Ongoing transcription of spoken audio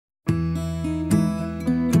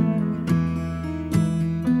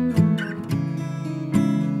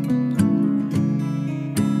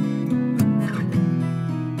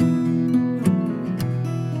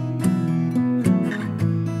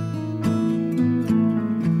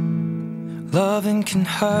Loving can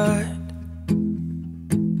hurt.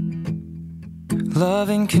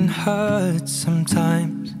 Loving can hurt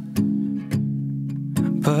sometimes,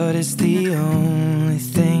 but it's the only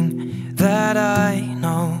thing that I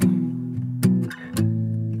know.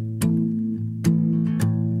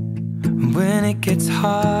 When it gets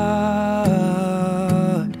hard,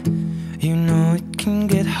 you know it can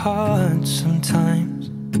get hard sometimes.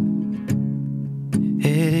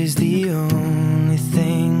 It is the only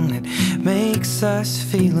thing that makes us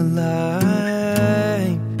feel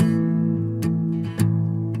alive.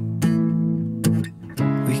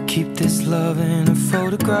 We keep this love in a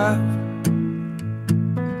photograph.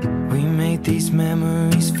 We made these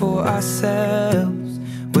memories for ourselves,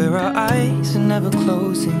 where our eyes are never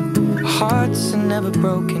closing, our hearts are never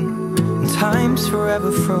broken, and time's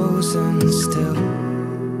forever frozen still.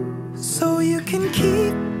 So you can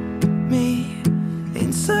keep me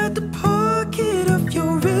inside the pocket of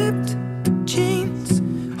your ripped jeans,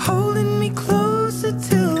 holding me closer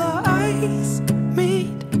till our eyes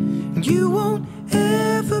meet. You won't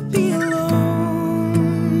ever be alone.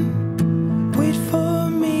 Wait for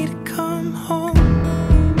me to come home.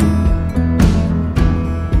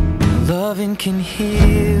 Loving can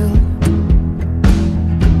heal.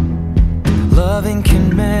 Loving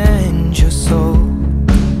can mend your soul,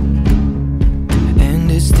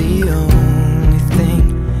 and it's the only thing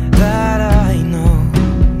that I know.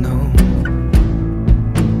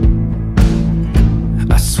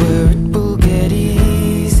 I swear it will get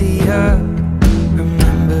easier.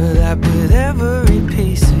 Remember that with every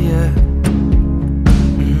piece of you.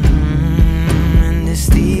 And it's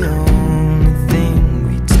the only thing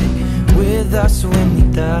we take with us when we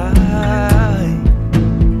die.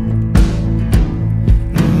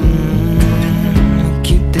 We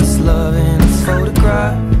keep this love in a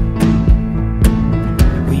photograph.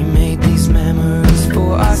 We made these memories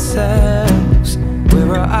for ourselves,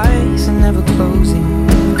 where our eyes are never closing,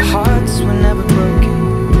 our hearts were never broken,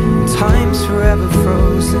 and time's forever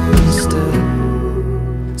frozen still.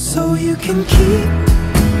 So you can keep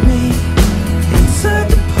me inside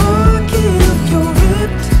the pocket of your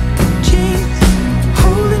ripped jeans,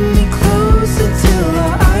 holding me closer till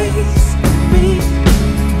our eyes meet.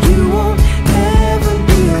 You won't ever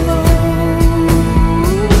be alone.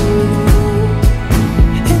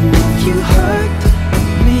 And if you hurt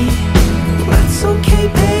me, that's okay,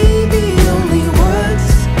 baby. Only words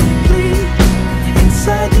bleed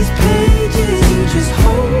inside these pages. You just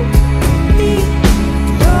hold me.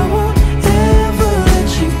 I won't ever let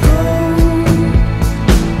you go.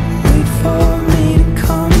 Wait for me to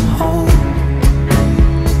come home.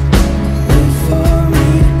 Wait for me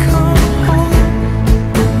to come home.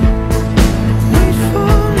 Wait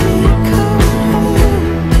for me to come home.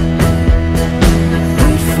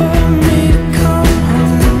 Wait for me to come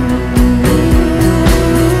home.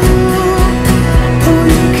 Oh,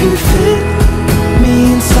 you can fit me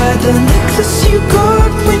inside the necklace you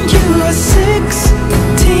got when you were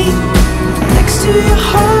 16, next to your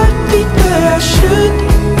heartbeat where I should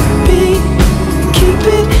be. Keep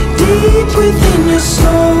it deep within your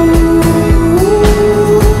soul.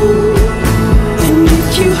 And if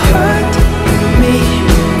you hurt me,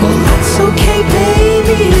 well, that's okay,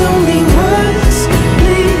 baby. Only words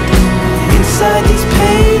bleed inside these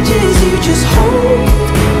pages. You just hold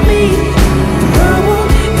me. I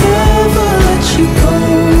won't ever let you go.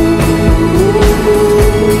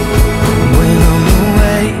 When I'm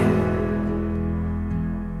away,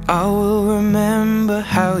 I will remember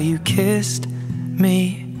how you kissed me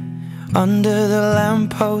under the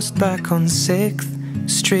lamppost back on 6th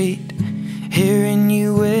Street, hearing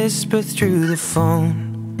you whisper through the phone.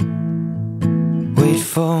 Wait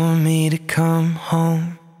for me to come home.